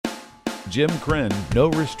Jim Krenn, No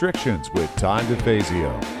Restrictions with Todd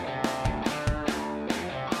DeFazio.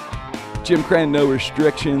 Jim Krenn, No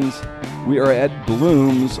Restrictions. We are at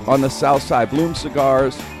Bloom's on the south side. Bloom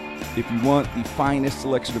Cigars. If you want the finest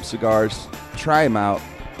selection of cigars, try them out.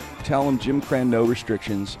 Tell them Jim Krenn, No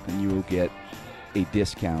Restrictions, and you will get a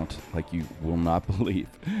discount like you will not believe.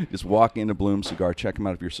 Just walk into Bloom Cigar. Check them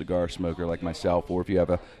out if you're a cigar smoker like myself, or if you have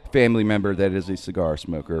a family member that is a cigar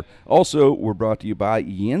smoker. Also, we're brought to you by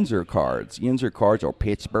Yinzer Cards. Yinzer Cards are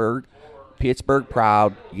Pittsburgh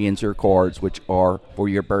proud Yinzer Cards, which are for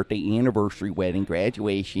your birthday, anniversary, wedding,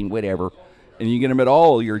 graduation, whatever. And you get them at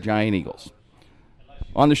all your Giant Eagles.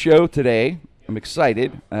 On the show today, I'm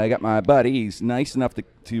excited. I got my buddy. He's nice enough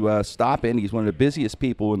to stop in. He's one of the busiest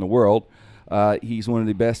people in the world. He's one of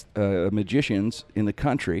the best magicians in the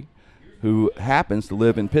country who happens to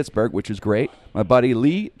live in Pittsburgh, which is great. My buddy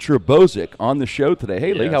Lee Trebozic on the show today.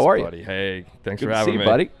 Hey, Lee, how are you? Buddy. Hey, thanks Good for having me. me,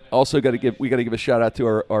 Buddy. Also, we got to give a shout out to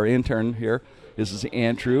our intern here. This is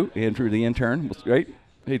Andrew the intern. Right?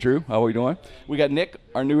 Hey, Drew, how are we doing? We got Nick,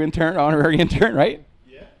 our new intern, honorary intern, right?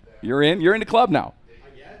 Yeah. You're in the club now.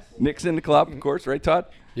 I guess. Nick's in the club, of course, right, Todd?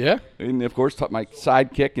 Yeah. And of course, my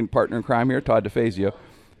sidekick and partner in crime here, Todd DeFazio.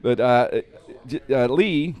 But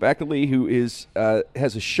Lee, back to Lee, who has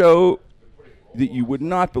a show that you would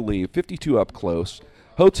not believe, 52 Up Close,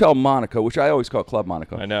 Hotel Monaco, which I always call Club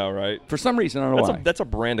Monaco. I know, right? For some reason, I don't know why. That's a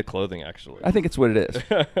brand of clothing, actually. I think it's what it is.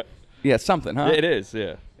 Yeah, it's something, huh? It is,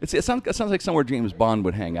 yeah. It sounds like somewhere James Bond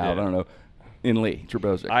would hang out. Yeah. I don't know. In Lee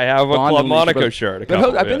Trebozic. I have a Club Monaco shirt.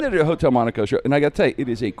 I've been there to a Hotel Monaco show, and I got to tell you, it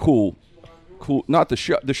is a cool. Not the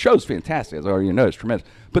show. The show's fantastic, as I already know. It's tremendous.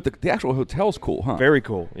 But the actual hotel's cool, huh? Very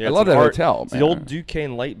cool. Yeah, I love that hotel. It's the old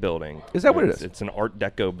Duquesne Light building. Is that what it is? It's an Art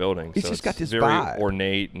Deco building. It's just got this very vibe.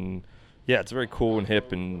 Ornate and it's very cool and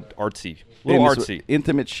hip and artsy. A little artsy.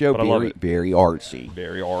 Intimate show, But I love it. very artsy.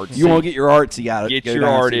 Very artsy. You want to get your artsy out. Get your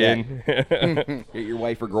art in. Get your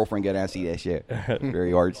wife or girlfriend get out and see that shit.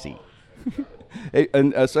 Very artsy. Hey,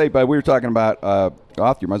 and we were talking about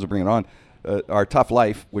off. You might as well bring it on. Our Tough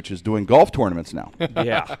Life, which is doing golf tournaments now.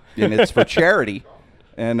 Yeah. And it's for charity.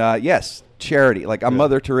 And yes, charity. Like I'm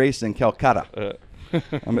Mother Teresa in Calcutta.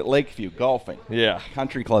 I'm at Lakeview golfing. Yeah.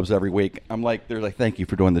 Country clubs every week. They're like, thank you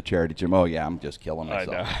for doing the charity, Jim. Oh, yeah, I'm just killing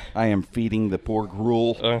myself. I know. I am feeding the poor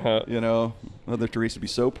gruel. Uh-huh. Mother Teresa would be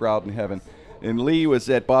so proud in heaven. And Lee was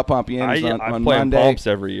at Bob Pompiano's I on play Monday. Pomps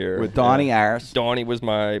every year. With Donnie Ayers. Donnie was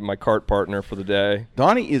my cart partner for the day.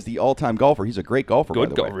 Donnie is the all-time golfer. He's a great golfer, by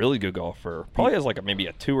the way. Really good golfer. Probably has maybe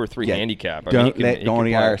a 2 or 3 handicap. Don't let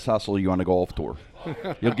Donnie Ayers hustle you on the golf tour.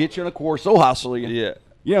 He'll get you on a course, so hustle you. Yeah.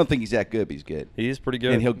 You don't think he's that good, but he's good. He's pretty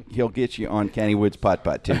good. And he'll get you on Kenny Woods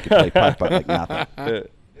putt-putt, too. He can play putt-putt like nothing.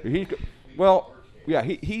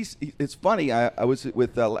 It's funny. I was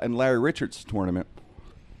with in Larry Richards' tournament,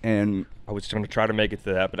 and I was going to try to make it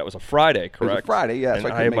to that, but that was a Friday, correct? It was a Friday, yeah. And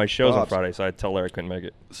so I have my shows on Friday, so I had to tell Larry I couldn't make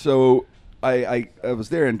it. So I was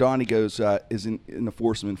there, and Donnie goes, is in the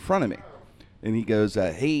foursome in front of me. And he goes,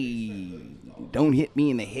 hey, don't hit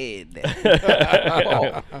me in the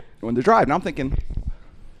head. When they're driving, I'm thinking,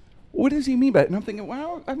 what does he mean by it? And I'm thinking,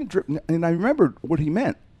 well, I've been dripping. And I remembered what he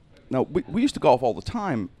meant. Now, we used to golf all the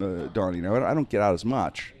time, Donnie. I don't get out as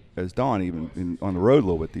much as Don, even on the road a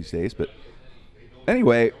little bit these days. But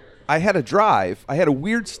anyway, I had a drive. I had a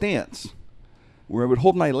weird stance where I would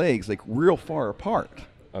hold my legs like real far apart.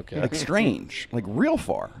 Okay. Like strange, like real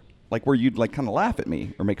far. Like where you'd like kind of laugh at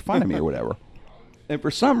me or make fun of me or whatever. And for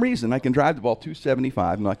some reason, I can drive the ball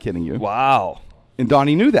 275. I'm not kidding you. Wow. And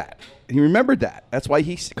Donnie knew that. He remembered that. That's why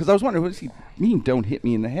because I was wondering, what does he mean, don't hit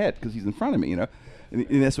me in the head? Because he's in front of me, And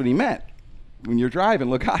that's what he meant. When you're driving,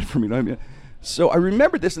 look out for me. What I mean? So I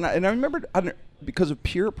remembered this, and I remembered because of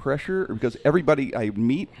peer pressure, or because everybody I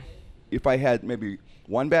meet, if I had maybe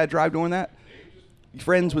one bad drive doing that,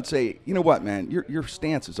 friends would say, you know what, man, your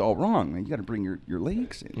stance is all wrong, man. You got to bring your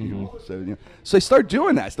legs in. Mm-hmm. So I start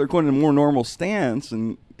doing that. I start going to a more normal stance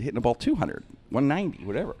and hitting the ball 200, 190,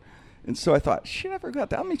 whatever. And so I thought, shit, I forgot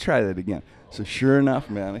that. Let me try that again. So sure enough,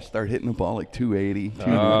 man, I start hitting the ball like 280.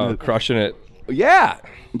 200. Crushing it. Yeah.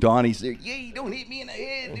 Donnie's there, yeah, don't hit me in the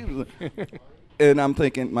head, dude. And I'm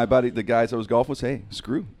thinking, my buddy, the guys I was golfing with, say, hey,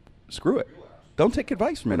 screw it. Don't take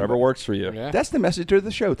advice from anybody. Whatever works for you. Yeah. That's the message of the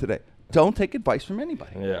show today. Don't take advice from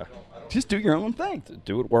anybody. Yeah. Just do your own thing.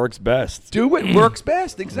 Do what works best. Do what works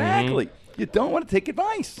best. Exactly. You don't want to take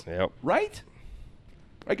advice. Yep. Right?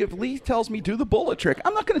 Like if Lee tells me do the bullet trick,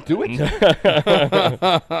 I'm not going to do it.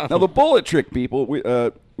 Now the bullet trick, people. We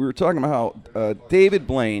were talking about how David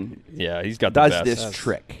Blaine. Yeah, he's got the does best. this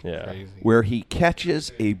trick. Yeah. Crazy. Where he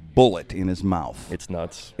catches a bullet in his mouth. It's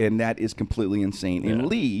nuts. And that is completely insane. And Yeah.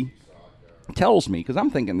 Lee tells me, because I'm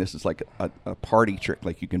thinking this is like a party trick,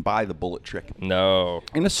 like you can buy the bullet trick No.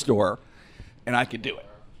 in a store, and I could do it.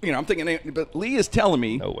 You know, I'm thinking, but Lee is telling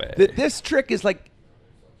me No way. that this trick is like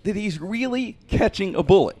that he's really catching a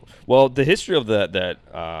bullet. Well, the history of that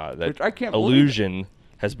Which I can't believe illusion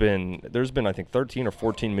has been, there's been, I think, 13 or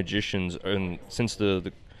 14 magicians since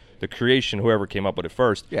the creation, whoever came up with it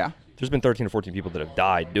first. Yeah. There's been 13 or 14 people that have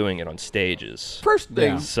died doing it on stages. First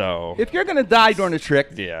thing, So, if you're going to die during a trick,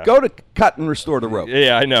 Yeah. go to cut and restore the rope.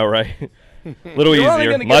 yeah, I know, right? Little You're only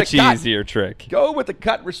easier, gonna get a much cut. easier trick. Go with the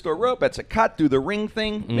cut and restore rope. That's a cut. Do the ring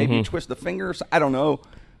thing. Maybe you twist the fingers. I don't know.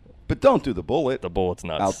 But don't do the bullet. The bullet's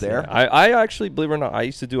nuts. Out there. Yeah. I actually, believe it or not, I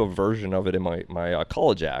used to do a version of it in my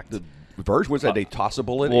college act. The version was that they toss a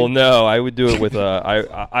bullet Well, in? no, I would do it with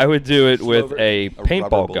I would do it with Slower- a rubber paintball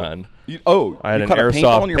bullet. gun. I had you an cut a paintball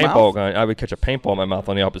airsoft in your paintball mouth? gun. I would catch a paintball in my mouth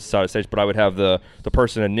on the opposite side of the stage, but I would have the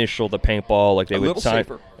person initial the paintball, like they A would little sign.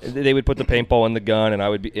 safer. They would put the paintball in the gun, and I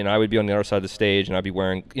would be on the other side of the stage, and I'd be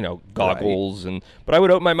wearing goggles, but I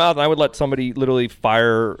would open my mouth and I would let somebody literally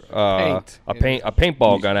fire a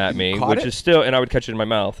paintball gun at me, caught which it? is still, and I would catch it in my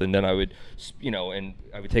mouth, and then I would, and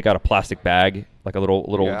I would take out a plastic bag, like a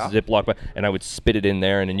little Yeah. Ziploc bag, and I would spit it in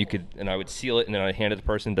there, and then I would seal it, and then I'd hand it to the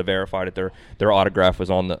person to verify that their autograph was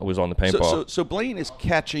on the paintball. So Blaine is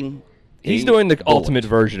catching. He's a doing the bullet. ultimate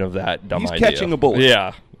version of that dumb He's idea. catching a bullet.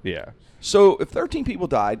 Yeah, yeah. So if 13 people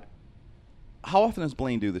died, how often does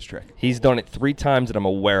Blaine do this trick? He's done it 3 times that I'm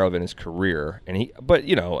aware of in his career, but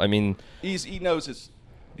I mean.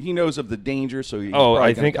 He knows of the danger, so he's I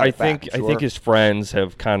probably gonna cut it back, I'm sure. think his friends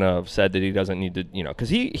have kind of said that he doesn't need to, because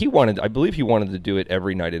he wanted, I believe he wanted to do it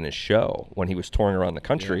every night in his show when he was touring around the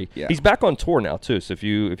country. Yeah. He's back on tour now too, so if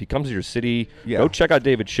he comes to your city, Yeah. go check out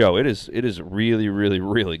David's show. It is really, really,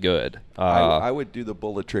 really good. I would do the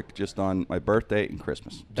bullet trick just on my birthday and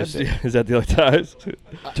Christmas. That's it. Is that the other times?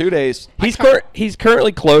 2 days. He's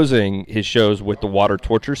currently closing his shows with the water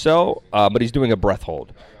torture cell, but he's doing a breath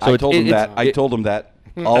hold. So I told him that.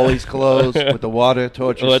 Always close with the water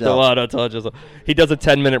torture With the cell. water torture cell. He does a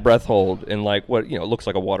 10-minute breath hold in like what looks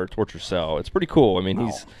like a water torture cell. It's pretty cool. I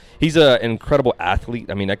mean, he's an incredible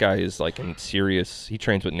athlete. I mean, that guy is like he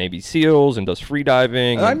trains with Navy SEALs and does free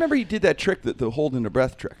diving. I remember he did that trick, the hold in the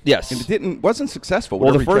breath trick. Yes. And it wasn't successful.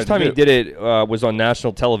 Well, the whatever first tried time to he did it was on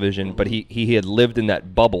national television, but he had lived in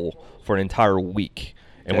that bubble for an entire week.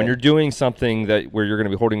 And when Okay. you're doing something where you're going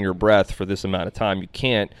to be holding your breath for this amount of time, you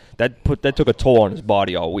can't. That took a toll on his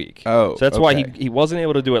body all week. Oh, so that's why okay. he wasn't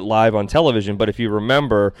able to do it live on television. But if you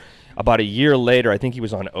remember, about a year later, I think he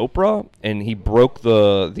was on Oprah, and he broke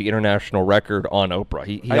the international record on Oprah.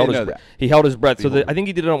 He I held didn't his know that. he held his breath. So I think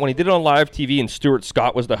he did it when he did it on live TV, and Stuart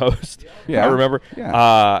Scott was the host. Yeah. I remember. Yeah.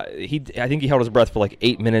 I think he held his breath for like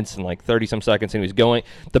 8 minutes and like 30 some seconds, and he was going.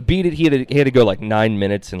 The beat it, he had to go like 9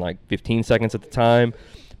 minutes and like 15 seconds at the time.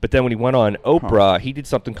 But then when he went on Oprah, he did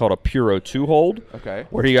something called a Puro 2 hold. Okay.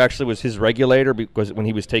 Where he actually was his regulator, because when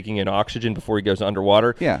he was taking in oxygen before he goes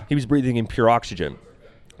underwater, Yeah. he was breathing in pure oxygen.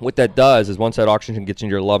 What that does is once that oxygen gets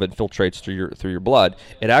into your lung, it filtrates through your blood.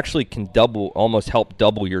 It actually can almost help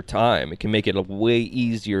double your time. It can make it way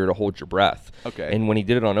easier to hold your breath. Okay. And when he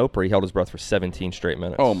did it on Oprah, he held his breath for 17 straight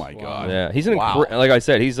minutes. Oh my God. Yeah, he's like I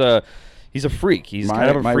said, he's a freak. He's My kind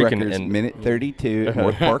of a freak. record's minute 32 at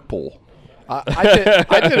North Park Pool.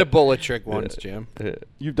 I did a bullet trick once, Jim.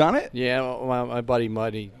 You've done it? Yeah, my buddy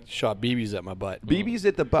Muddy shot BBs at my butt. BB's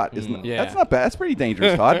at the butt, isn't it? Yeah. That's not bad. That's pretty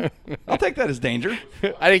dangerous, Todd. I'll take that as danger.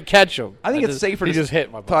 I didn't catch him. I think it's safer He to just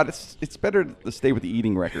hit my butt. Todd, it's better to stay with the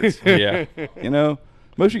eating records. Yeah.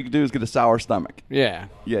 Most you can do is get a sour stomach. Yeah.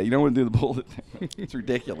 Yeah, you don't want to do the bullet thing. It's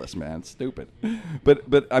ridiculous, man. It's stupid.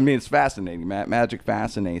 But I mean, it's fascinating, man. Magic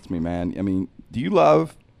fascinates me, man. I mean, do you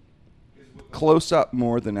love close up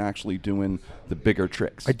more than actually doing the bigger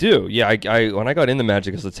tricks? I do. Yeah, I when I got into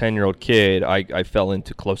magic as a 10-year-old kid, I fell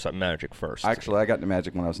into close-up magic first. Actually, I got into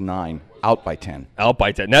magic when I was 9, out by 10. Out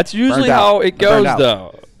by 10. That's usually Burned out. how it I goes, burned out.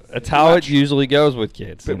 though. That's how it usually goes with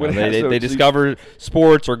kids. But You know, what they has- they so- discover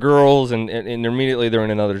sports or girls, and immediately they're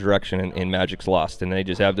in another direction, and magic's lost. And they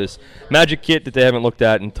just have this magic kit that they haven't looked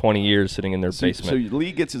at in 20 years sitting in their So basement.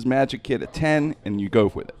 Lee gets his magic kit at 10, and you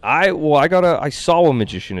go with it. I saw a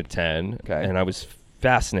magician at 10, Okay. and I was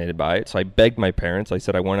fascinated by it. So I begged my parents. I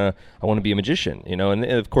said, I want to be a magician, and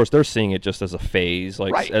of course they're seeing it just as a phase,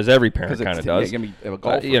 like Right. as every parent 'Cause kind of it's- does. yeah, give me a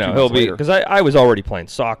golfer 2 he'll months be later. because I was already playing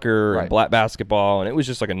soccer Right. and black basketball, and it was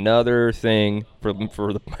just like another thing for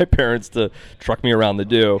my parents to truck me around to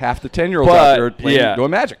do. Half the 10-year-olds out But, there playing, yeah. doing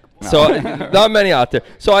magic. No. So not many out there.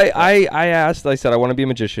 So I asked. I said I want to be a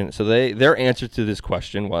magician. So their answer to this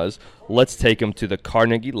question was, let's take them to the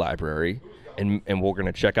Carnegie Library, and we're going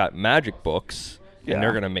to check out magic books, Yeah. and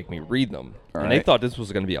they're going to make me read them. All and they right. thought this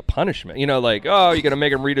was going to be a punishment. You know, like, oh, you're going to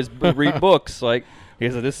make him read books. Like, he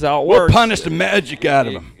said, this is how it We'll works. punish the magic out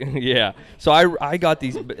of him. Yeah. So I got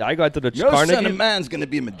to the No Carnegie. son of man's going to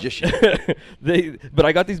be a magician. But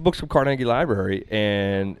I got these books from Carnegie Library,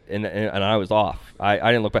 and I was off. I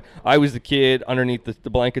didn't look back. I was the kid underneath the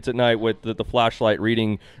blankets at night with the flashlight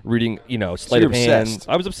reading, you know, sleight you're of hand. obsessed.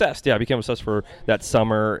 I was obsessed. Yeah, I became obsessed for that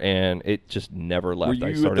summer, and it just never left. Were I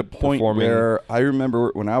you started at the point performing. where I remember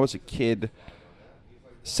when I was a kid,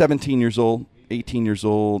 17 years old, 18 years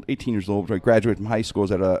old, when I graduated from high school, I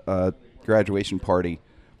was at a graduation party,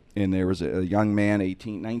 and there was a young man,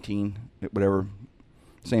 18, 19, whatever,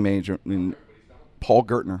 same age, and Paul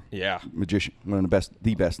Gertner, Yeah. magician, one of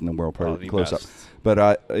the best in the world, probably the close best. up.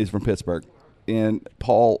 But he's from Pittsburgh, and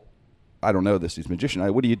Paul, I don't know this, he's a magician.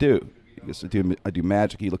 What do you do? He goes, I do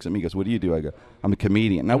magic. He looks at me, he goes, what do you do? I go, I'm a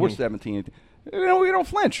comedian. Now we're 17. We don't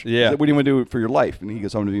flinch. Yeah. I said, what do you want to do for your life? And he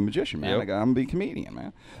goes, I'm going to be a magician, man. Yep. I go, I'm going to be a comedian,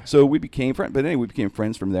 man. So we became friends. But anyway, we became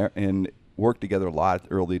friends from there and worked together a lot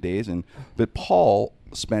early days. But Paul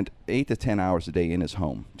spent 8 to 10 hours a day in his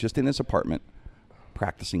home, just in his apartment,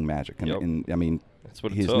 practicing magic. Yep. And I mean, That's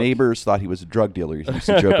what it his took. neighbors thought he was a drug dealer. He used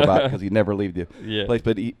to joke about because he'd never leave the Yeah. place.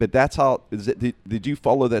 But that's how. Did you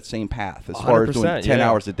follow that same path as far as doing 100%, 10 yeah.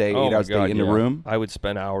 hours a day, Oh 8 my hours a God, day in the yeah. room? I would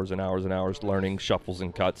spend hours and hours and hours learning shuffles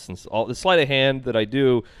and cuts and all the sleight of hand that I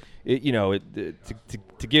do.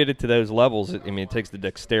 To get it to those levels, it takes the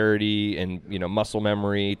dexterity and muscle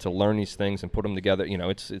memory to learn these things and put them together.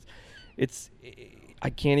 It's I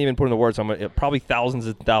can't even put in the words. Probably thousands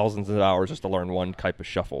and thousands of hours just to learn one type of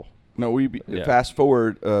shuffle. No, Yeah. fast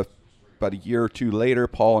forward about a year or two later,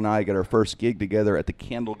 Paul and I got our first gig together at the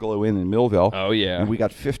Candle Glow Inn in Millville. Oh, yeah. And we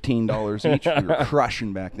got $15 each. We were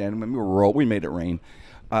crushing back then. We made it rain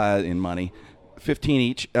in money. 15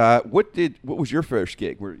 each. What was your first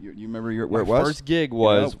gig? You remember where it was? My first gig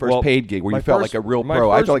was first paid gig where my you felt first- like a real my pro.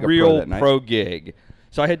 I first felt like a real pro that night. pro gig.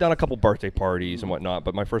 So I had done a couple birthday parties and whatnot,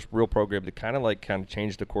 but my first real program that kind of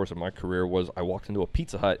changed the course of my career was I walked into a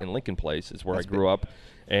Pizza Hut in Lincoln Place, is where I grew up,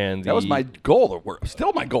 and That was my goal to work.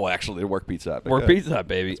 Still my goal, actually, to work Pizza Hut. Work Pizza Hut,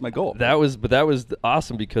 baby. That's my goal. That was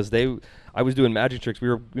awesome because I was doing magic tricks.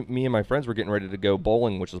 Me and my friends were getting ready to go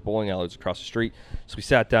bowling, which is bowling alleys across the street. So we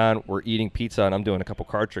sat down, we're eating pizza, and I'm doing a couple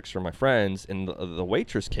card tricks for my friends. And the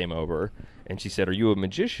waitress came over, and she said, "Are you a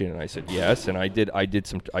magician?" And I said, "Yes." And I did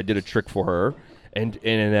a trick for her. And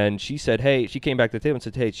then she said, "Hey," she came back to the table and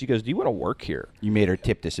said, "Hey," she goes, "Do you want to work here?" You made her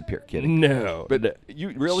tip disappear, kidding. No, But you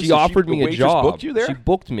really? she so offered the me a waitress job. Booked you there? She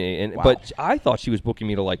booked me, Wow. but I thought she was booking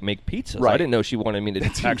me to make pizzas. Right. I didn't know she wanted me to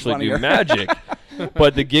That's actually funnier. do magic.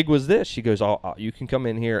 But the gig was this. She goes, "You can come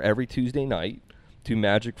in here every Tuesday night, do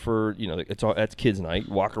magic for that's kids' night.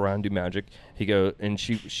 Walk around, do magic." And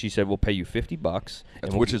she said, "We'll pay you $50,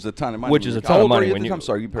 Which is a ton of money. Which is a How ton of old were money you at when the you. time? I'm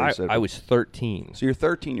sorry, you probably said it. I was 13. So you're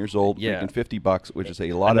 13 years old, Yeah. making $50, which is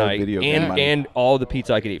a lot of night, video game money. and all the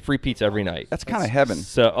pizza I could eat, free pizza every night. That's kind of heaven.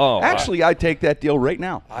 So Actually, I'd take that deal right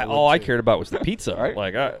now. all I cared about was the pizza.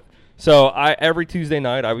 Right. So every Tuesday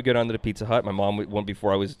night I would go down to the Pizza Hut. My mom went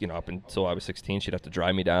before I was up until I was 16. She'd have to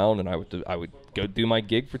drive me down, and I would go do my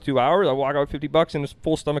gig for 2 hours. I walk out with $50 and a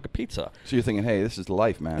full stomach of pizza. So you're thinking, hey, this is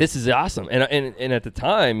life, man. This is awesome. And at the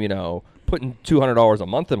time, putting $200 a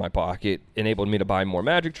month in my pocket enabled me to buy more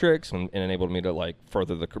magic tricks and enabled me to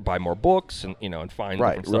further buy more books and and find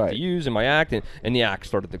different stuff to use in my act, and the act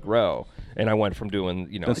started to grow. And I went from doing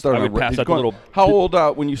I would pass out the little. How old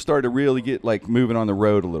when you started to really get moving on the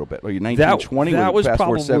road a little bit? Were you 19, 20? That was fast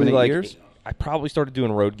forward probably 7, 8 years? I probably started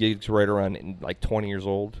doing road gigs right around 20 years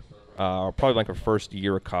old. Probably a first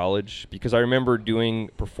year of college, because I remember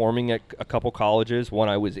performing at a couple colleges when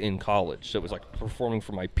I was in college. So it was performing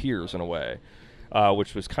for my peers in a way,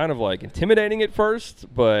 which was kind of intimidating at first.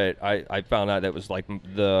 But I found out that was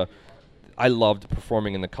I loved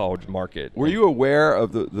performing in the college market. Were you aware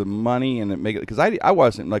of the money and because I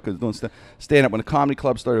wasn't doing stand up when the comedy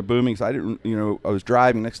club started booming? So I didn't, I was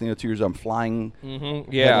driving. Next thing you know, 2 years I'm flying,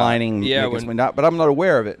 headlining, but I'm not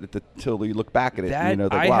aware of it until you look back at it. I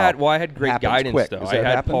had great happens guidance quick. though. Does I that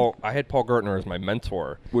had happen? Paul Gertner as my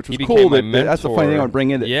mentor, Which was He cool. became my That's the funny thing I want to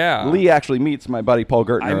bring in. Yeah, Lee actually meets my buddy Paul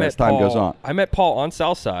Gertner as time goes on. I met Paul on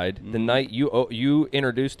Southside the night you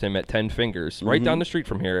introduced him at 10 Fingers, right down the street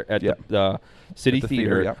from here at the City At the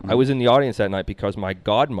Theater. theater, I was in the audience that night because my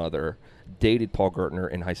godmother dated Paul Gertner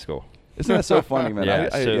in high school. Isn't that so funny, man? Yeah,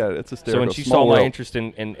 it's hysterical. So when she Small saw my world. interest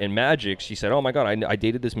in magic, she said, "Oh my God, I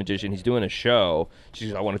dated this magician. He's doing a show." She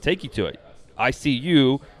said, "I want to take you to it. I see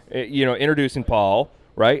you, introducing Paul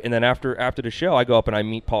right? And then after the show, I go up and I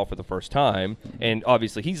meet Paul for the first time, and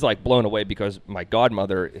obviously he's like blown away because my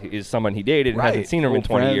godmother is someone he dated and hasn't seen her in Old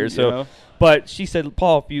 20 friend, years. you So, know? but she said,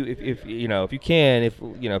 Paul, if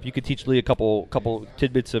you could teach Lee a couple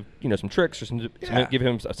tidbits of some tricks or give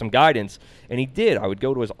him some guidance, and he did. I would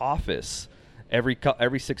go to his office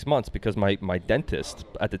every 6 months because my dentist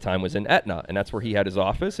at the time was in Etna, and that's where he had his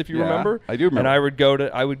office, if you remember. I do remember. And I would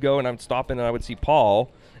go and I would stop in and I would see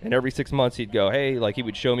Paul, and every 6 months he'd go, hey, like he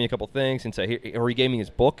would show me a couple things and say, or he gave me his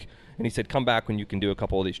book, and he said, come back when you can do a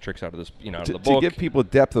couple of these tricks out of this, out of the book. To give people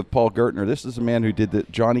depth of Paul Gertner, this is a man who did the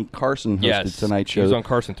Johnny Carson hosted Tonight Show. He was on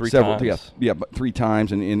Carson three times. Yeah, but 3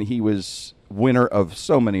 times, and he was winner of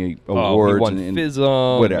so many Oh, awards. he won and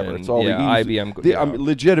FISM. whatever. And, It's all IBM.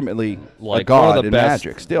 legitimately Like a god one of the in best,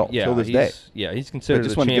 magic still till this he's, day. Yeah, he's I considered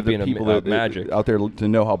just the want to give the champion people of magic. out there to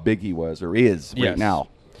know how big he was or is right Yes. now.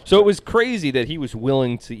 So it was crazy that he was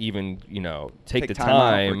willing to even, take the time out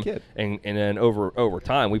for a time, kid. and then over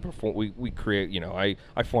time we create,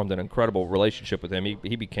 I formed an incredible relationship with him.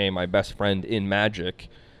 He became my best friend in magic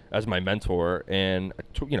as my mentor, and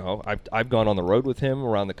I've gone on the road with him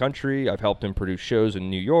around the country. I've helped him produce shows in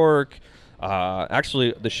New York.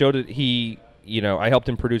 Actually, the show that I helped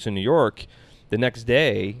him produce in New York, the next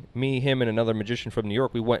day, me, him, and another magician from New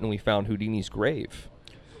York, we went and we found Houdini's grave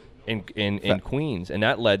in Queens, and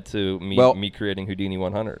that led to me creating Houdini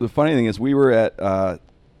 100. The funny thing is, we were at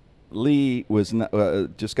Lee was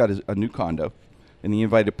just got a new condo, and he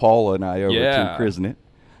invited Paula and I over to imprison it.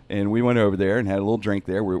 And we went over there and had a little drink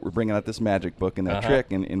there. We're bringing out this magic book and that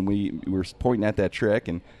trick, and we were pointing at that trick.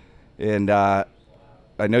 And I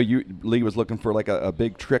know Lee was looking for like a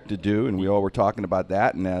big trick to do, and we all were talking about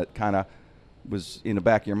that. And that kind of was in the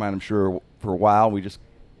back of your mind, I'm sure, for a while. We just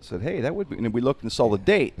said, hey, that would be. And we looked and saw the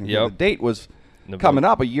date. And the date was coming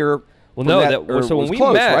up a year. Well, no, so when we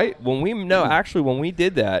close, met, right? Actually, when we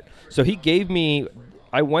did that, so he gave me,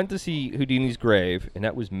 I went to see Houdini's grave, and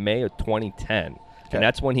that was May of 2010. Okay. And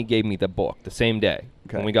that's when he gave me the book, the same day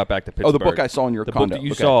when we got back to Pittsburgh. Oh, the book I saw in your the condo. book that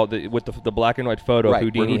you saw with the black and white photo of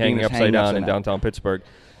Houdini hanging upside down in downtown Pittsburgh.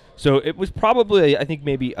 So it was probably, I think,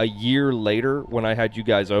 maybe a year later when I had you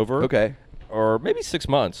guys over. Okay. Or maybe 6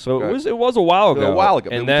 months. So it was a while ago. A while ago.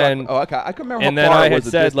 And then I can remember. And how then far I it had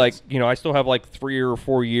was said, like, I still have like 3 or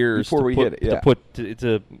 4 years before we hit it. Yeah. to put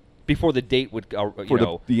to before the date would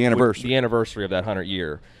the anniversary. The anniversary of that 100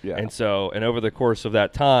 year. Yeah. And so over the course of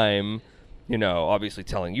that time, obviously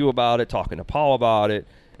telling you about it, talking to Paul about it,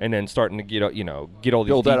 and then starting to get all these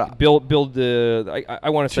Build that up. build the I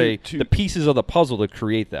want to say the pieces of the puzzle to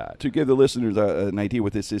create that. To give the listeners an idea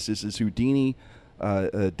what this is Houdini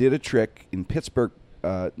did a trick in Pittsburgh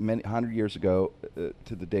 100 years ago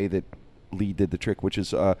to the day that Lee did the trick, which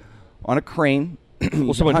is on a crane.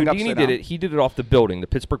 Well, so when Houdini did it, he did it off the building, the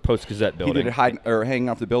Pittsburgh Post-Gazette building. He did it hanging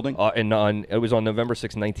off the building? It was on November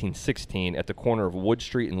 6, 1916, at the corner of Wood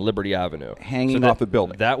Street and Liberty Avenue. Hanging off the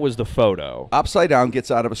building. That was the photo. Upside down,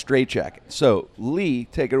 gets out of a straitjacket. So, Lee,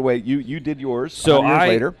 take it away. You did yours. So years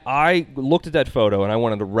later. I looked at that photo, and I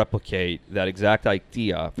wanted to replicate that exact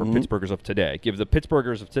idea for Pittsburghers of today. Give the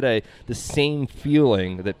Pittsburghers of today the same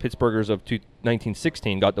feeling that Pittsburghers of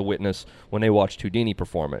 1916 got to witness when they watched Houdini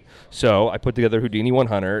perform it. So I put together Houdini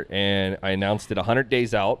 100, and I announced it 100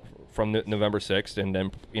 days out from November 6th, and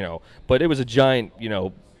then, but it was a giant,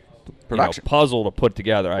 production puzzle to put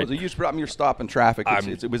together. You're stopping traffic.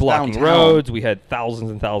 It was blocking downtown. roads. We had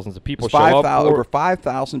thousands and thousands of people show up. Over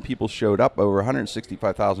 5,000 people showed up. Over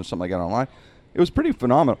 165,000, something like that online. It was pretty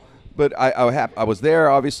phenomenal. But I was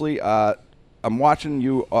there, obviously. I'm watching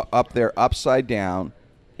you up there upside down,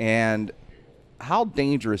 and how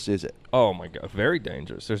dangerous is it? Oh my God, very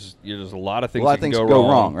dangerous. There's a lot of things. That can go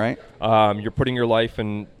wrong, right? You're putting your life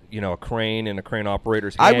in a crane and a crane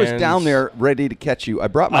operator's hands. I was down there ready to catch you. I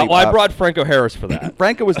brought my. I brought Franco Harris for that.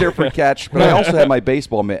 Franco was there for a catch, but I also had my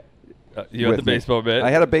baseball mitt. You had the baseball mitt. I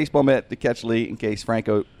had a baseball mitt to catch Lee in case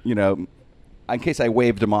Franco, in case I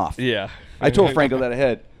waved him off. Yeah. I told Franco that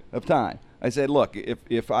ahead of time. I said, look,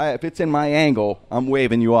 if it's in my angle, I'm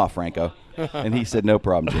waving you off, Franco. And he said, no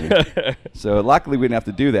problem, Jimmy. So luckily we didn't have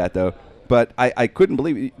to do that, though. But I couldn't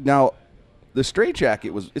believe it. Now, the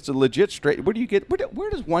straitjacket it's a legit straight. Where do you get? Where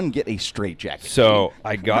does one get a straitjacket? So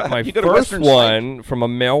I got my first one from a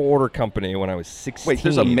mail order company when I was 16. Wait,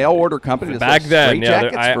 there's a mail order company back then.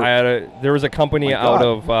 Yeah, there was a company out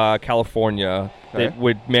of California that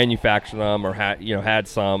would manufacture them or had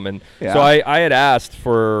some, and so I had asked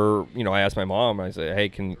for I asked my mom. I said, hey,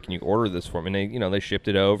 can you order this for me? And they shipped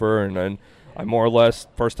it over, and then I more or less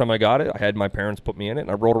first time I got it, I had my parents put me in it,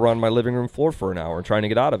 and I rolled around my living room floor for an hour trying to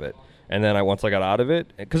get out of it. And then once I got out of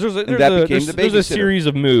it, because there's that became the there's a babysitter. series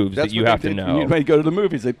of moves That's that you what have they to did know. when you go to the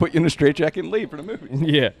movies. They put you in a straitjacket and leave for the movies.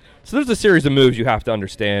 Yeah. So there's a series of moves you have to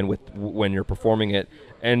understand when you're performing it.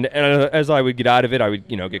 And as I would get out of it, I would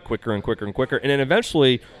get quicker and quicker and quicker. And then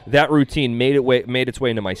eventually that routine made its way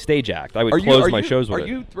into my stage act. I would close my shows with it. Are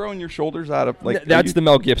you throwing your shoulders out of like? That's the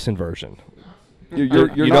Mel Gibson version.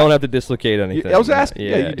 You're You not, don't have to dislocate anything. I was asking.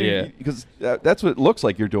 Yeah, you do because that's what it looks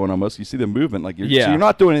like you're doing almost. You see the movement, like so Yeah. you're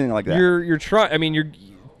not doing anything like that. You're trying. I mean,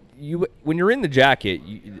 you when you're in the jacket,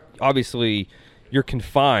 obviously you're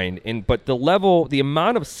confined, but the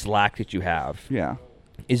amount of slack that you have yeah.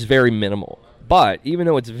 is very minimal. But even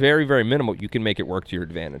though it's very, very minimal, you can make it work to your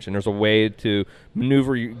advantage. And there's a way to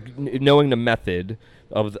maneuver, knowing the method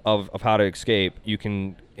of how to escape. You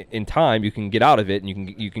can, in time, you can get out of it,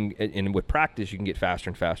 and and with practice, you can get faster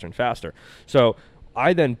and faster and faster. So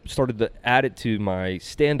I then started to add it to my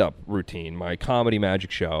stand-up routine, my comedy magic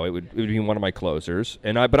show. It would be one of my closers,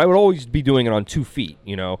 but I would always be doing it on 2 feet,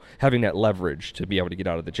 having that leverage to be able to get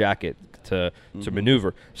out of the jacket to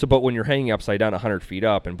maneuver. So, but when you're hanging upside down 100 feet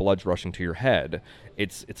up and blood's rushing to your head,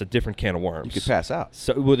 it's a different can of worms. You could pass out.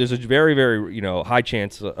 So there's a very, very high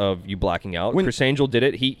chance of you blacking out. Chris Angel did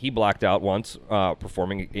it. He blacked out once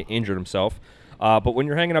performing, injured himself. But when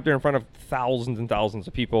you're hanging up there in front of thousands and thousands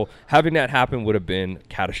of people, having that happen would have been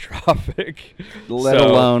catastrophic. Let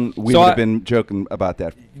alone we would have been joking about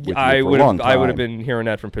that with you for a long time. I would have been hearing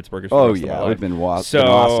that from Pittsburghers. Oh yeah, it would have been so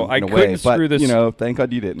awesome. I in a couldn't way, screw but, this. Thank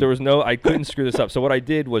God you didn't. I couldn't screw this up. So what I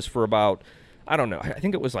did was for about, I don't know, I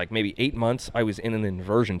think it was like maybe 8 months, I was in an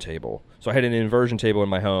inversion table. So I had an inversion table in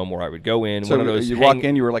my home where I would go in. So one of those you walk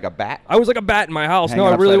in, you were like a bat. I was like a bat in my house. Hanging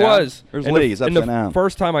No, I really upside down? was. There's And ladies the upside down.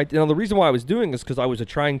 first time the reason why I was doing this because I was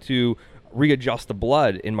trying to readjust the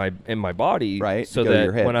blood in my body, Right, So to go to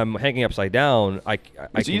your that head. when I'm hanging upside down, I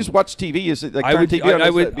So you just watch TV? Is it like I turn would- TV I- on? I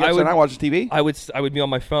would- the upside down, watch TV? I would be on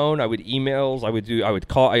my phone. I would emails. I would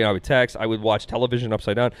call. I would text. I would watch television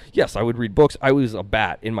upside down. Yes, I would read books. I was a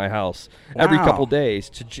bat in my house every Wow. couple days.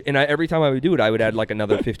 Every time I would do it, I would add like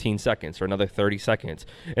another 15 seconds or another 30 seconds.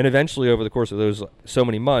 And eventually, over the course of those so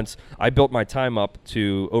many months, I built my time up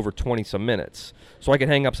to over 20 some minutes. So I could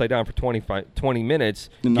hang upside down for 20 minutes,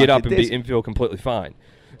 And get not up get and dizzy. and feel completely fine.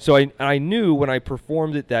 So I knew when I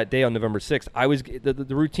performed it that day on November 6th,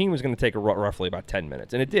 the routine was going to take roughly about 10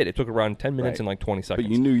 minutes. And it did. It took around 10 minutes Right. and like 20 seconds.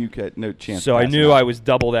 But you knew you had no chance. So of I passing knew out. I was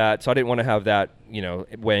double that. So I didn't want to have that,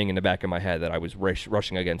 weighing in the back of my head that I was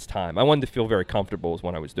rushing against time. I wanted to feel very comfortable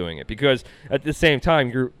when I was doing it because at the same time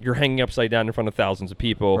you're hanging upside down in front of thousands of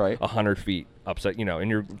people, Right. 100 feet upside, and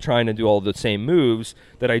you're trying to do all the same moves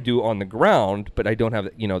that I do on the ground, but I don't have, I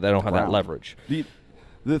don't have that Ground. leverage.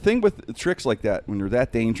 The thing with tricks like that, when they're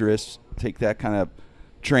that dangerous, take that kind of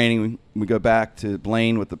training. We go back to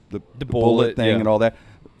Blaine with the bullet thing yeah. and all that.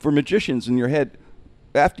 For magicians in your head,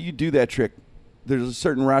 after you do that trick, there's a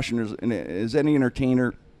certain rush, and as any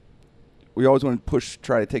entertainer, we always want to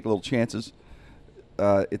try to take a little chances.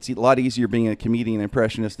 It's a lot easier being a comedian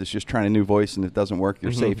impressionist that's just trying a new voice, and if it doesn't work,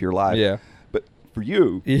 you're safe, you're live. Yeah. But for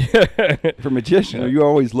you, Yeah. for magician, are you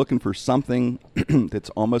always looking for something that's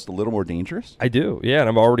almost a little more dangerous? I do, yeah, and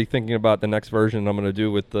I'm already thinking about the next version I'm going to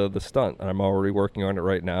do with the stunt, and I'm already working on it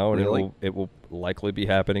right now, and Really? it will likely be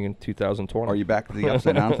happening in 2020. Are you back to the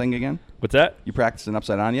upside down thing again? What's that? You practicing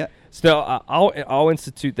upside down yet? Still, I'll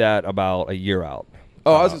institute that about a year out.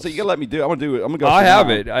 Oh, I was gonna say you gotta let me do it. I'm gonna do it. I'm gonna go. I sit have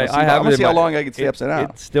down. it. I'll see I how- have I'm gonna it. see in how my- long I can stay upside down.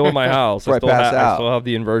 It's still in my house. Before I pass I out. still have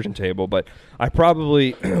the inversion table, but I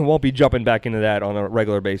probably won't be jumping back into that on a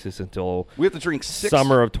regular basis until We have to drink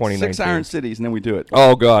summer of 2019. 6 Iron Cities, and then we do it.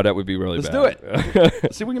 Oh God, that would be really Let's bad. do it.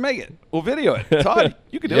 Let's see if we can make it. We'll video it. Todd,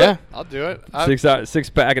 you can do Yeah, it. I'll do it. Six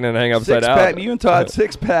pack and then hang upside out. Six-pack. You and Todd,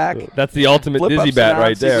 6-pack. That's the ultimate Flip dizzy upside bat down,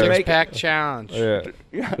 right see if there. you make Six-pack challenge. Yeah.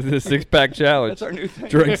 Yeah. The 6-pack challenge. That's our new thing.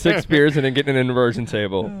 Drink 6 beers and then get in an inversion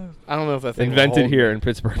table. I don't know if that thing will Invented hold here me. in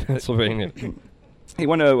Pittsburgh, Pennsylvania. Hey,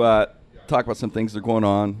 want to talk about some things that are going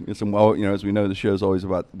on. And some, well, as we know, the show's always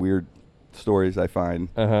about weird stories I find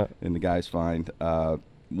Uh-huh. and the guys find.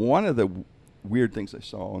 One of the weird things I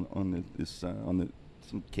saw on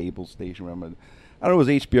some cable station. I don't know if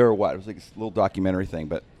it was HBO or what. It was like this little documentary thing,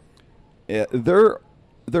 but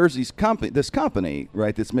there's this company,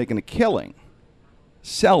 right, that's making a killing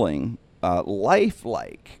selling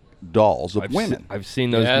lifelike dolls of women. I've seen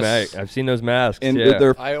those. Yes. I've seen those masks. And yeah.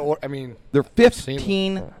 they're I mean, they're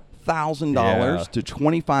seen $15,000 Yeah. to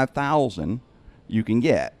 $25,000 you can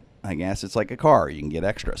get. I guess it's like a car. You can get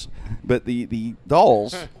extras. But the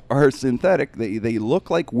dolls are synthetic. They look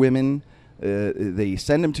like women. They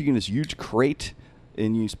send them to you in this huge crate,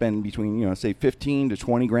 and you spend between, say, 15 to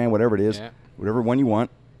 20 grand, whatever it is, Yeah. whatever one you want.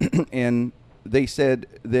 And they said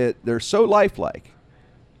that they're so lifelike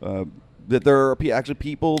that there are actually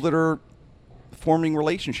people that are forming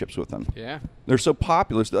relationships with them. Yeah. They're so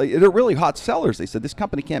popular. They're really hot sellers. They said this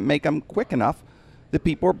company can't make them quick enough that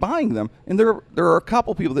people are buying them. And there are a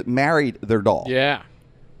couple people that married their doll. Yeah.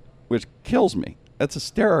 Which kills me. That's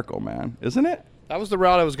hysterical, man, isn't it? That was the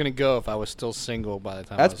route I was going to go if I was still single by the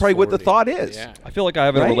time That's I was probably what the 40. thought is. Yeah. I feel like I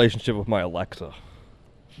have a Right? relationship with my Alexa.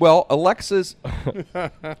 Well, Alexa's. I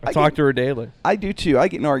talk to her daily. I do too. I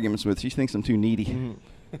get in arguments with. She thinks I'm too needy.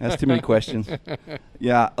 That's too many questions.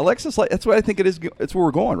 Yeah, Alexa's like. That's what I think it is. It's where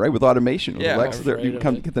we're going, right? With automation. With Yeah, Alexa, I'm there, afraid you can of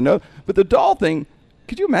come it. get the know. But the doll thing.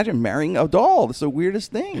 Could you imagine marrying a doll? That's the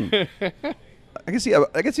weirdest thing. I can see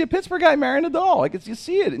a Pittsburgh guy marrying a doll. I can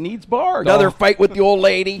see it. It needs bar. Another fight with the old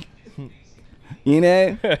lady. You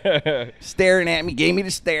know, staring at me, gave me the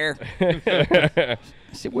stare. I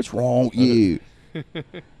said, "What's wrong with you?"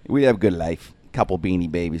 We have a good life. Couple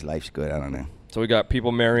Beanie Babies. Life's good. I don't know. So we got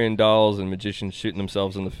people marrying dolls and magicians shooting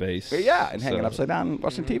themselves in the face. Yeah, and hanging So- upside down and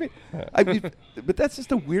watching TV. I mean, but that's just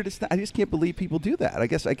the weirdest thing. I just can't believe people do that. I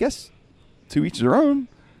guess to each their own.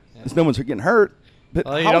 Because no one's getting hurt. But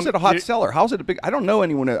Well, you how is don't- it a hot you- seller? How is it a big? I don't know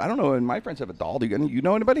anyone. I don't know. And my friends have a doll. Do you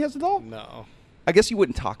know anybody has a doll? No. I guess you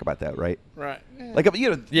wouldn't talk about that, right? Right. Like, you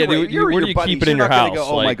know, Yeah, you're, dude, you're where your do you buddies. keep it in You're your not gonna house?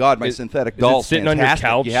 Go, oh my Like, God, my is- synthetic is it doll's sitting on your fantastic.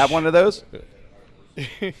 couch? You have one of those?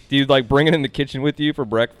 Do you like bring it in the kitchen with you for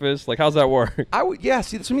breakfast? Like, how's that work? I would. Yeah,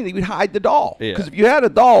 see, that's what I mean. They would hide the doll. Yeah. Because if you had a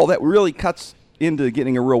doll, that really cuts into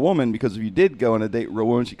getting a real woman. Because if you did go on a date with a real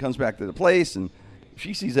woman, she comes back to the place and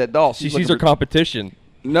she sees that doll. She she's sees looking her for- competition.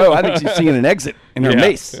 No, I think she's seeing an exit in her Yeah.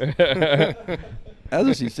 mace. That's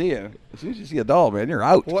what she's seeing. As soon as you see a doll, man, you're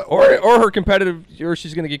out. Or her competitive, or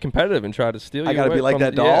she's going to get competitive and try to steal you. I got to away be like from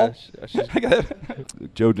that the- doll. Yeah, she's- I gotta-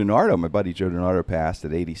 Joe DiNardo, my buddy Joe DiNardo, passed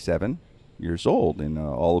at 87 years old in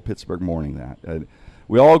all of Pittsburgh mourning that.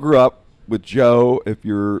 We all grew up with Joe. If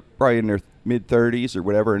you're probably in their mid-30s or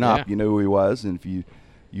whatever and up, Yeah. you know who he was. And if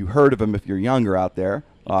you heard of him if you're younger out there,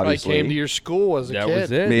 Probably obviously. came to your school as a that kid.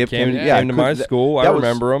 was it. May He have came, came- yeah, came to my that- school. I that was-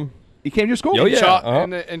 remember him. He came to your school? Oh, yeah. Chop,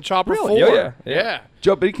 uh-huh. and Chopper Really? 4. Yeah, yeah.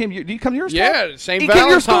 Joe, but he came. Did he come to your school? Yeah, St. He came to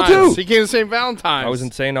your Valentine's. school too. He came to St. Valentine's. I was in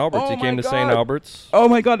St. Albert's. Oh He came my to St. God. Albert's. Oh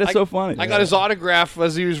my God, that's so funny. I got his autograph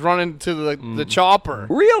as he was running to the chopper.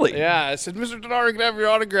 Really? Yeah, I said, Mr. DiNardo, can I have your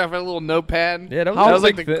autograph? I had a little notepad. Yeah, that was, How- that was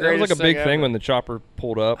like like the that was like a greatest big thing thing ever. when the chopper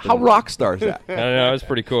pulled up. How and- rock stars that? I don't know. It was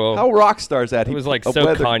pretty cool. How rock stars that? it was like a so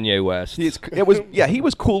weather- Kanye West. It was. Yeah, he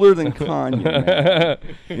was cooler than Kanye. Man.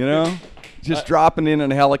 You know, just dropping in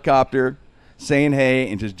on a helicopter, saying hey,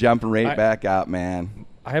 and just jumping right back out, man.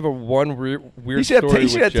 I have a weird You should have, story you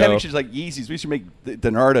should have with Joe. tennis like Yeezys. We should make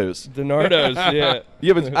DiNardos. DiNardo's, yeah.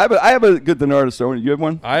 You have I have a good DiNardo story. You have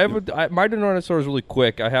one? My DiNardo story is really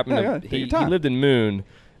quick. I happened Yeah, to take your he time. lived in Moon,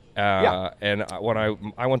 Yeah. and when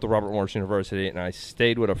I went to Robert Morris University, and I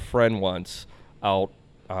stayed with a friend once out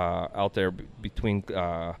there between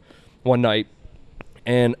one night,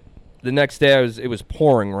 and the next day it was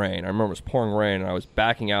pouring rain. I remember it was pouring rain, and I was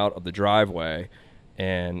backing out of the driveway.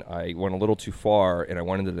 And I went a little too far, and I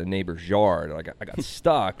went into the neighbor's yard. And I got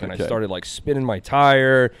stuck, and Okay. I started like spinning my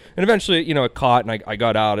tire. And eventually, it caught, and I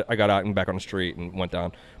got out. I got out and back on the street and went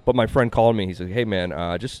down. But my friend called me. He said, "Hey man,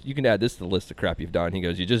 you can add this to the list of crap you've done." He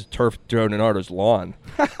goes, "You just turfed Joe DiNardo's lawn."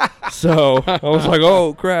 So I was like,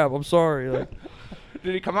 "Oh crap, I'm sorry." Like,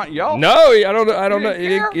 Did he come out and yell? no, I don't know. I don't know.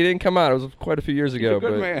 didn't He didn't come out. It was quite a few years ago.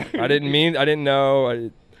 good But man. I didn't know.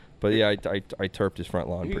 But yeah, I turfed his front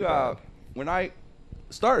lawn. You, pretty bad. when I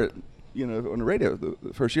started, on the radio,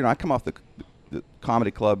 the first year, I come off the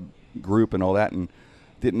comedy club group and all that, and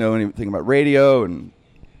didn't know anything about radio, and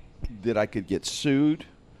that I could get sued.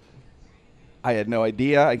 I had no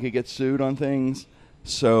idea I could get sued on things.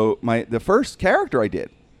 So the first character I did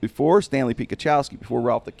before Stanley P. Kachowski, before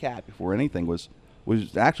Ralph the Cat, before anything was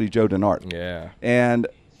actually Joe DiNardo. Yeah. And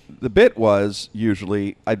the bit was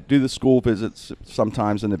usually I'd do the school visits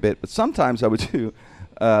sometimes in the bit, but sometimes I would do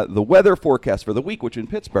the weather forecast for the week, which in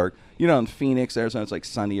Pittsburgh, in Phoenix, Arizona, it's like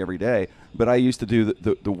sunny every day. But I used to do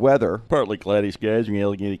the weather. Partly cloudy skies in the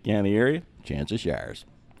Allegheny County area. Chance of showers.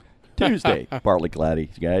 Tuesday, partly cloudy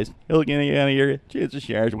skies. Allegheny County area. Chance of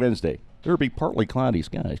showers. Wednesday, there'll be partly cloudy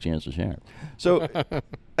skies. Chance of showers. So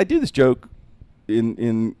I do this joke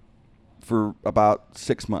in for about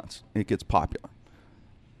 6 months. It gets popular.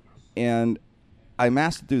 And I'm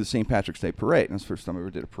asked to do the St. Patrick's Day parade. And that's the first time I ever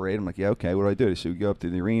did a parade. I'm like, yeah, okay, what do I do? So we go up to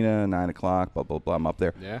the arena, 9 o'clock, blah, blah, blah. I'm up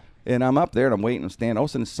there. Yeah. And I'm up there, and I'm waiting, I'm standing. All of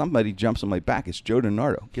a sudden, somebody jumps on my back. It's Joe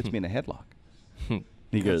DiNardo. Gets me in a headlock.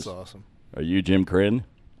 He goes, That's awesome. "Are you Jim Credden?"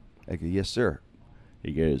 I go, "Yes, sir."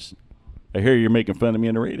 He goes, "I hear you're making fun of me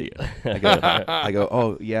on the radio." I go,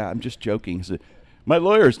 "Oh, yeah, I'm just joking." He said, My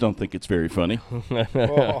lawyers don't think it's very funny.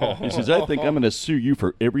 He says, I think I'm going to sue you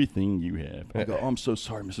for everything you have. I go, oh, I'm so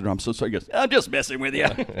sorry, Mr. Durham. I'm so sorry. He goes, I'm just messing with you.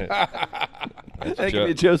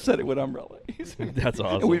 Joe said it with Umbrella. That's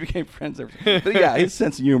awesome. And we became friends ever since. But yeah, his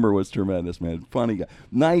sense of humor was tremendous, man. Funny guy.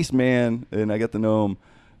 Nice man. And I got to know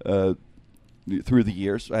him through the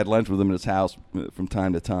years. I had lunch with him at his house from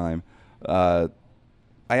time to time. I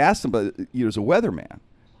asked him, but he was a weatherman.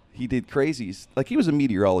 He did crazies. Like, he was a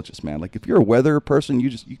meteorologist, man. Like, if you're a weather person, you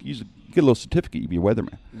get a little certificate, you'd be a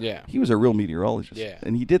weatherman. Yeah. He was a real meteorologist. Yeah.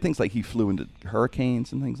 And he did things like he flew into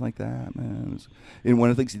hurricanes and things like that, man. And one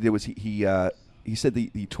of the things he did was he said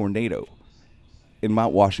the tornado in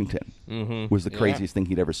Mount Washington was the craziest thing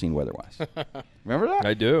he'd ever seen weather-wise. Remember that?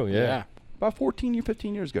 I do, yeah. About 15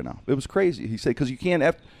 years ago now. It was crazy. He said, because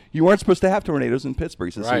you weren't supposed to have tornadoes in Pittsburgh.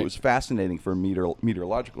 He said, so it was fascinating from a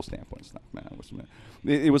meteorological standpoint. Stuff, man.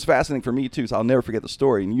 It was fascinating for me, too, so I'll never forget the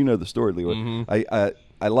story. And you know the story, Leo. I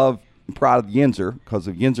love, I'm proud of Yinzer because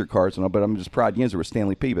of Yinzer cards and all, but I'm just proud Yinzer was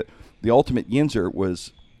Stanley P. But the ultimate Yinzer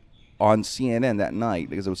was on CNN that night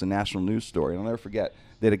because it was a national news story. And I'll never forget,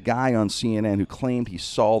 they had a guy on CNN who claimed he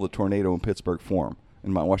saw the tornado in Pittsburgh form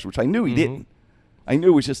in Mount Washington, which I knew he didn't. I knew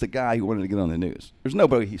it was just a guy who wanted to get on the news. There's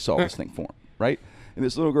nobody he saw this thing form, right? And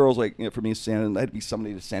this little girl's like, for me, Santa, that'd be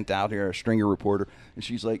somebody to sent out here, a stringer reporter. And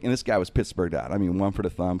she's like, and this guy was Pittsburghed out. I mean, one for the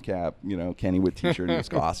thumb cap, Kennywood T-shirt, and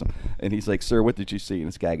it's awesome. And he's like, sir, what did you see? And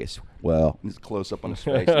this guy goes, well, and he's close up on his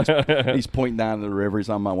face. He's pointing down to the river. He's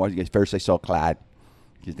on Mount Washington. He goes, first I saw Clyde.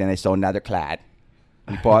 He goes, then I saw another Clyde.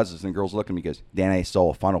 And he pauses, and the girl's looking at me. He goes, then I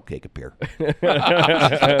saw a funnel cake appear.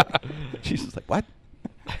 She's just like, what?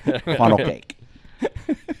 Funnel cake.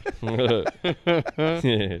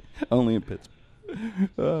 Only in Pittsburgh.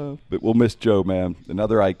 But we'll miss Joe, man.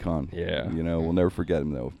 Another icon. Yeah. We'll never forget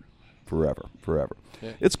him though. Forever.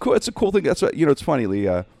 Yeah. It's cool. It's a cool thing. That's what, it's funny, Lee.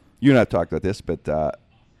 You and I've talked about this, but I've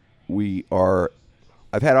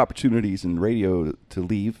had opportunities in radio to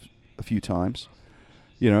leave a few times.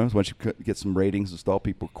 Once you get some ratings and stuff,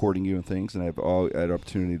 people recording you and things, and I've had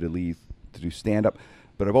opportunity to leave to do stand up,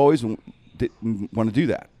 but I've always didn't want to do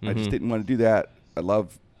that. I just didn't want to do that. I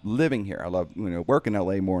love living here. I love work in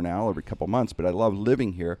LA more now every couple of months, but I love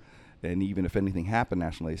living here. And even if anything happened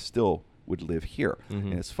nationally, I still would live here.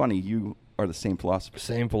 And it's funny, you are the same philosophy.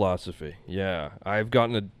 Same philosophy. Yeah, I've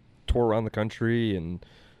gotten to tour around the country, and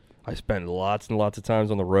I spent lots and lots of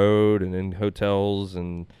times on the road and in hotels.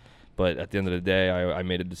 But at the end of the day, I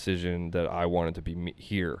made a decision that I wanted to be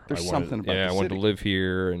here. There's something about the I wanted to city. live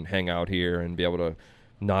here and hang out here and be able to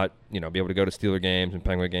not, be able to go to Steeler games and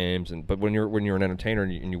Penguin games. But when you're an entertainer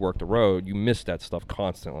and you work the road, you miss that stuff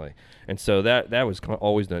constantly. And so that was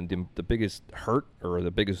always the biggest hurt or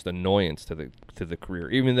the biggest annoyance to the career.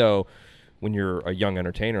 Even though when you're a young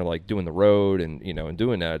entertainer, like doing the road and and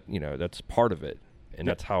doing that, that's part of it. And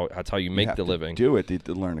that's how you make the living. Do it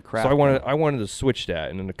to learn a craft. So I wanted to switch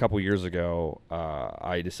that, and then a couple years ago,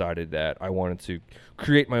 I decided that I wanted to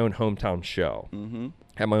create my own hometown show,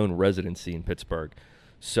 have my own residency in Pittsburgh.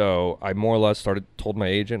 So I more or less told my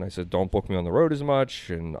agent, I said, don't book me on the road as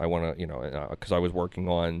much, and I want to, because I was working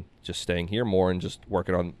on just staying here more and just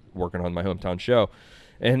working on my hometown show,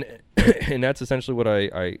 and and that's essentially what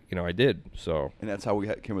I did. So and that's how we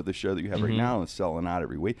came with the show that you have right now and selling out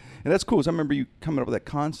every week. And that's cool. Because I remember you coming up with that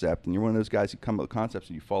concept, and you're one of those guys who come up with concepts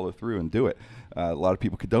and you follow through and do it. A lot of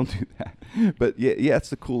people don't do that, but yeah,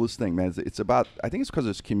 it's the coolest thing, man. It's about. I think it's because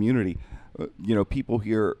it's community. People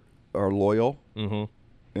here are loyal.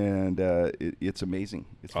 And it's amazing.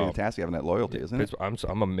 It's fantastic having that loyalty, isn't it?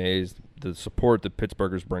 I'm amazed the support that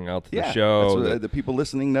Pittsburghers bring out to the Yeah, show. that's the people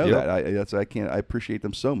listening know Yep. that. I appreciate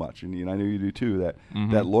them so much, and I know you do too.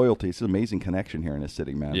 That loyalty, it's an amazing connection here in this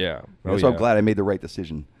city, man. Yeah. So I'm glad I made the right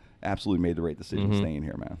decision. Absolutely made the right decision staying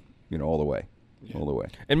here, man. All the way. All the way.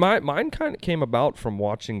 And mine kind of came about from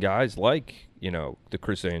watching guys like, the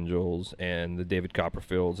Chris Angels and the David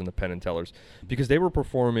Copperfields and the Penn and Tellers, because they were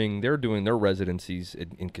doing their residencies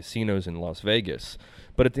in casinos in Las Vegas.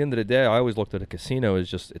 But at the end of the day, I always looked at a casino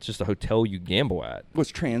as it's just a hotel you gamble at. Well,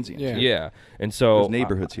 it's transient. Yeah. And so There's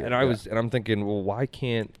neighborhoods here. And I'm thinking, well, why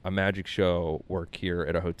can't a magic show work here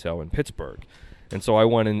at a hotel in Pittsburgh? And so I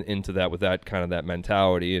went into that with that kind of that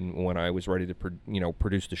mentality. And when I was ready to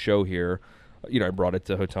produce the show here, I brought it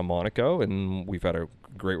to Hotel Monaco, and we've had a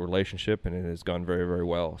great relationship, and it has gone very, very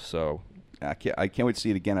well. So I can't wait to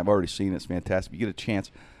see it again. I've already seen it. It's fantastic. You get a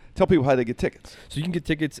chance. Tell people how they get tickets. So you can get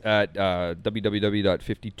tickets at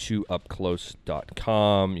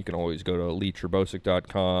www.52upclose.com. You can always go to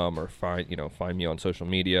leetrabosic.com or find me on social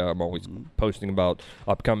media. I'm always posting about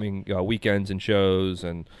upcoming weekends and shows,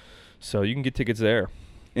 and so you can get tickets there.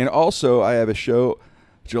 And also, I have a show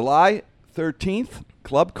July 13th,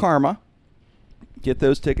 Club Karma. Get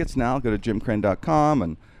those tickets now. Go to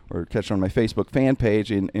jimkrenn.com or catch it on my Facebook fan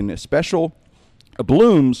page. In a special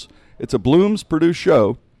Blooms, it's a Blooms produced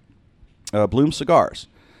show, Blooms Cigars.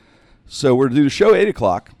 So we're going to do the show at 8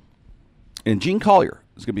 o'clock, and Gene Collier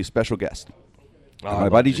is going to be a special guest. My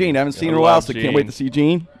buddy Gene. I haven't seen him in a while, so can't wait to see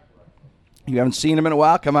Gene. You haven't seen him in a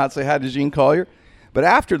while, come out and say hi to Gene Collier. But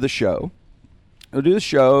after the show, we'll do the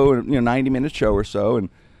show, 90-minute show or so, and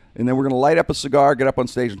then we're going to light up a cigar, get up on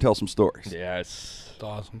stage, and tell some stories. Yes. That's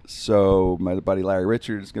awesome. So my buddy Larry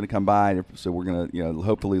Richard is going to come by. So we're going to,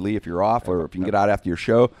 hopefully, Lee, if you're off or if you can get out after your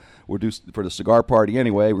show, we'll do for the cigar party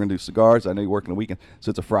anyway. We're going to do cigars. I know you're working the weekend, so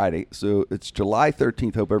it's a Friday. So it's July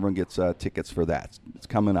 13th. Hope everyone gets tickets for that. It's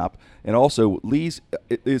coming up. And also, Lee's,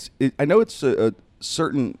 I know it's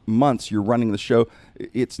certain months you're running the show.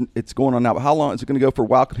 It's going on now. But how long is it going to go for a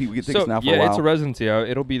while? Because people get tickets now for a while. Yeah, it's a residency.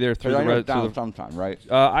 It'll be there through the sometime, right?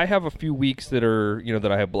 I have a few weeks that are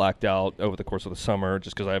that I have blacked out over the course of the summer,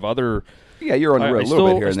 just because I have other. Yeah, you're on the road a little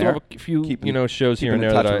bit here and there. I still have a few shows here and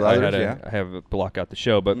there that I have to block out the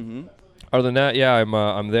show, but. Mm-hmm. Other than that, yeah,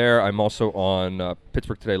 I'm there. I'm also on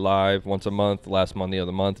Pittsburgh Today Live once a month. Last Monday of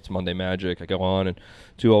the month, it's Monday Magic. I go on and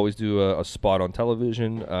always do a spot on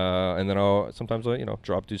television, and then I'll sometimes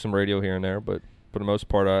do some radio here and there. But for the most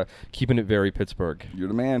part, keeping it very Pittsburgh. You're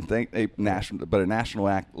the man. A national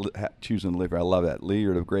act choosing to live here. I love that, Lee.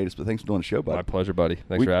 You're the greatest. But thanks for doing the show, buddy. My pleasure, buddy.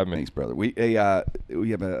 Thanks for having me. Thanks, brother. We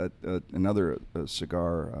have another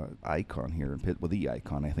cigar icon here in Pitt. Well, the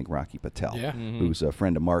icon, I think, Rocky Patel, who's a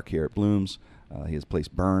friend of Mark here at Blooms. He has a place,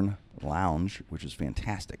 Burn Lounge, which is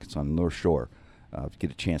fantastic. It's on the North Shore. If you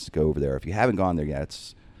get a chance to go over there, if you haven't gone there yet,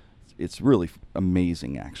 it's really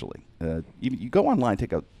amazing. Actually, you go online,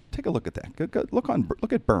 take a look at that. Go look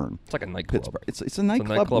at Burn. It's like a nightclub. Pittsburgh. It's a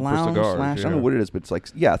nightclub lounge for cigars, I don't know what it is, but it's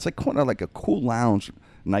like kind of like a cool lounge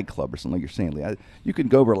nightclub or something like you're saying, Lee. You can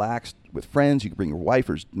go relax with friends. You can bring your wife.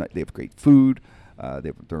 They have great food. They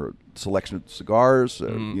have their selection of cigars.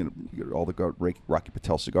 You get all the Rocky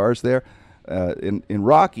Patel cigars there. And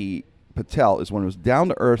Rocky Patel is one of the most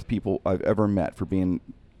down-to-earth people I've ever met for being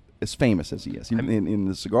as famous as he is. In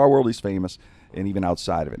the cigar world, he's famous, and even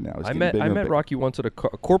outside of it now. I met Rocky once at a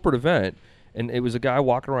corporate event, and it was a guy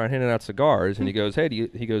walking around handing out cigars, and he goes, "Hey, do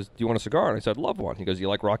you want a cigar?" And I said, "I'd love one." He goes, "You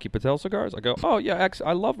like Rocky Patel cigars?" I go, "Oh yeah,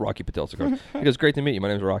 I love Rocky Patel cigars." He goes, "Great to meet you. My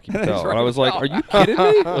name's Rocky Patel." And I was like, "Are you kidding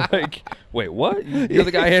me? Like, wait, what? You're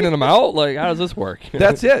the guy handing them out? Like, how does this work?"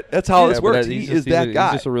 That's it. That's how this works. He is that guy.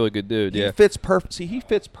 He's just a really good dude. He fits perfect. See, he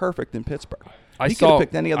fits perfect in Pittsburgh. He could have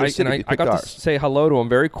picked any other city. I got to say hello to him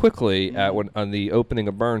very quickly on the opening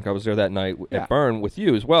of Burn. I was there that night at Burn with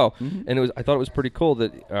you as well, and I thought it was pretty cool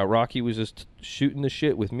that Rocky was just shooting the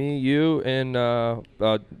shit with me, you, and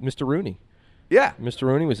Mr. Rooney. Yeah, Mr.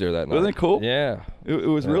 Rooney was there that night. Wasn't it cool? Yeah, it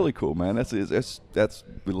was really cool, man. That's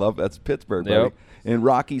we love. That's Pittsburgh, buddy. Yep. And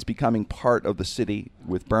Rocky's becoming part of the city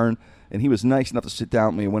with Burn. And he was nice enough to sit down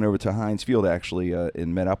with me. I went over to Heinz Field, actually,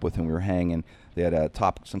 and met up with him. We were hanging. They had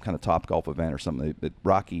some kind of Top Golf event or something. That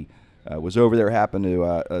Rocky was over there, happened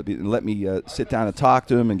to let me sit down and talk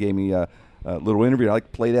to him and gave me a little interview. I'd like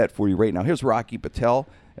to play that for you right now. Here's Rocky Patel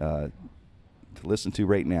to listen to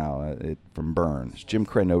right now from Burn. It's Jim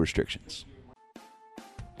Krenn, No Restrictions.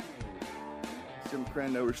 Jim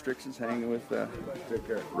Krenn, No Restrictions, hanging with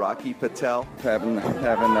Rocky Patel, having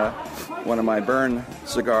one of my Burn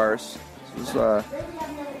cigars. This is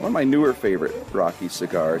one of my newer favorite Rocky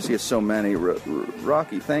cigars. He has so many.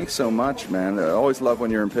 Rocky, thanks so much, man. I always love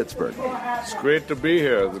when you're in Pittsburgh. It's great to be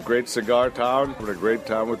here. It's a great cigar town. Had a great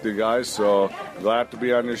time with you guys, so glad to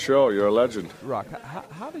be on your show. You're a legend. Rock,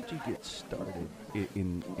 how did you get started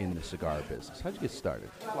in the cigar business? How did you get started?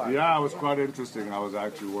 Yeah, it was quite interesting. I was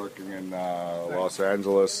actually working in Los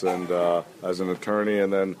Angeles and as an attorney,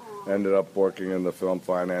 and then ended up working in the film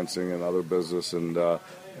financing and other business, and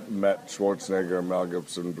met Schwarzenegger, Mel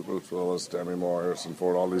Gibson, Bruce Willis, Demi Moore, Harrison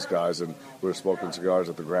Ford, all these guys, and we were smoking cigars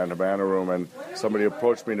at the Grand Havana Room, and somebody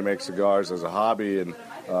approached me to make cigars as a hobby, and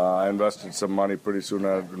I invested some money. Pretty soon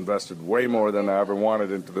I invested way more than I ever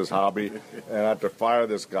wanted into this hobby, and I had to fire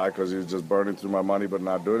this guy because he was just burning through my money but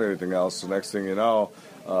not doing anything else. The next thing you know,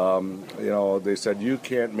 they said, you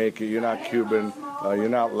can't make it, you're not Cuban, you're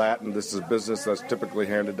not Latin, this is a business that's typically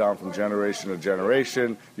handed down from generation to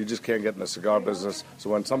generation, you just can't get in the cigar business.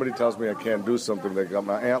 So when somebody tells me I can't do something, they got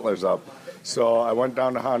my antlers up. So I went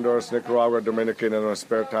down to Honduras, Nicaragua, Dominican, and in my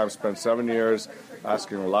spare time spent 7 years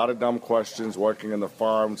asking a lot of dumb questions, working in the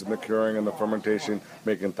farms, and the curing and the fermentation,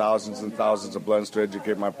 making thousands and thousands of blends to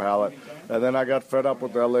educate my palate. And then I got fed up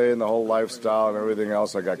with LA and the whole lifestyle and everything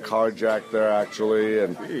else. I got carjacked there, actually,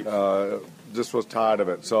 and just was tired of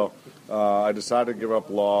it. So I decided to give up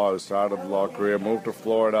law. I started a law career, moved to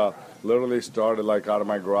Florida, literally started like out of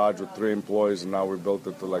my garage with 3 employees, and now we built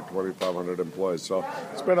it to like 2,500 employees. So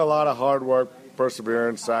it's been a lot of hard work,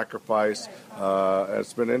 perseverance, sacrifice.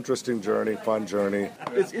 It's been an interesting journey, fun journey.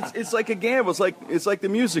 It's like a gamble. It's like the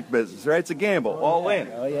music business, right? It's a gamble, all in.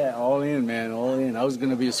 Oh yeah, all in, man, all in. I was going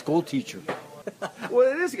to be a school teacher.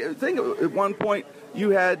 Well, it is. Think at one point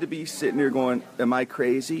you had to be sitting there going, "Am I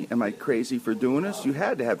crazy? Am I crazy for doing this?" You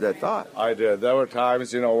had to have that thought. I did. There were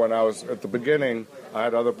times, when I was at the beginning, I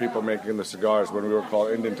had other people making the cigars when we were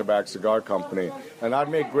called Indian Tobacco Cigar Company. And I'd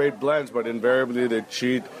make great blends, but invariably they'd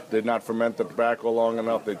cheat. They'd not ferment the tobacco long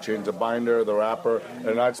enough. They'd change the binder, the wrapper.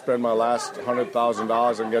 And I'd spend my last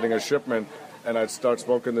 $100,000 on getting a shipment. And I'd start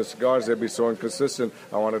smoking the cigars. They'd be so inconsistent.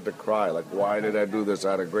 I wanted to cry. Like, why did I do this?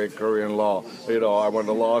 I had a great career in law. I went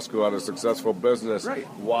to law school. I had a successful business. Right.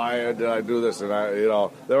 Why did I do this? And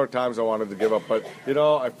there were times I wanted to give up. But,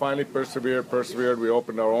 I finally persevered. We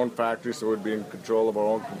opened our own factory, so we'd be in control of our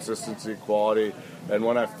own consistency, quality. And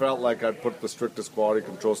when I felt like I'd put the strictest quality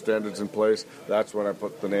control standards in place, that's when I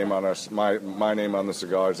put the name on my name on the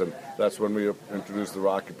cigars. And that's when we introduced the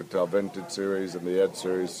Rocky Patel Vintage Series and the Ed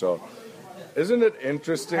Series. So, isn't it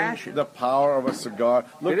interesting, the power of a cigar?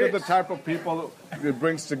 Look at the type of people it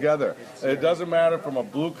brings together. It doesn't matter from a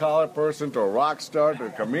blue-collar person to a rock star to a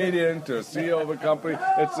comedian to a CEO of a company.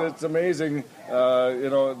 It's amazing.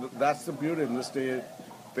 That's the beauty in this day,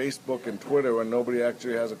 Facebook and Twitter, when nobody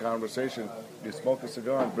actually has a conversation. You smoke a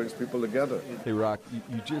cigar and it brings people together. Hey, Rock,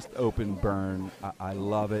 you just opened Burn. I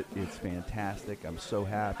love it. It's fantastic. I'm so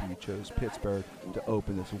happy you chose Pittsburgh to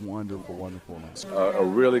open this wonderful, wonderful night. A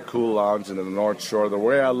really cool lounge in the North Shore. The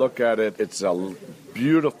way I look at it, it's a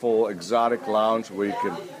beautiful, exotic lounge where you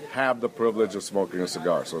can have the privilege of smoking a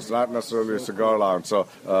cigar. So it's not necessarily a cigar lounge. So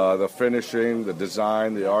the finishing, the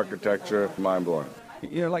design, the architecture, mind-blowing.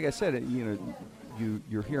 Like I said,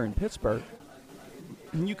 you're here in Pittsburgh,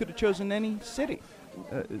 and you could have chosen any city.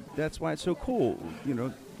 That's why it's so cool.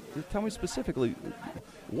 Tell me specifically,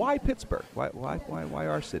 why Pittsburgh? Why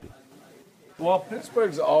our city? Well,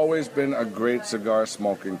 Pittsburgh's always been a great cigar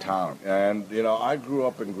smoking town. And, I grew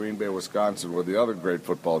up in Green Bay, Wisconsin, where the other great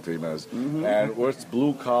football team is. Mm-hmm. And it's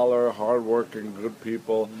blue-collar, hard-working, good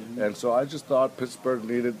people. Mm-hmm. And so I just thought Pittsburgh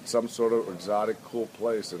needed some sort of exotic, cool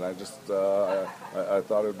place. And I just I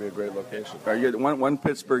thought it would be a great location. One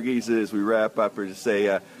Pittsburghese is we wrap up or just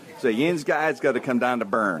say Yin's guys got to come down to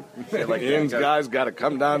Burn. Yin's guys got to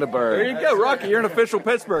come down to Burn. There you go, Rocky. You're an official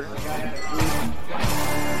Pittsburgh.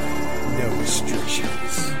 No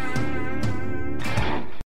restrictions.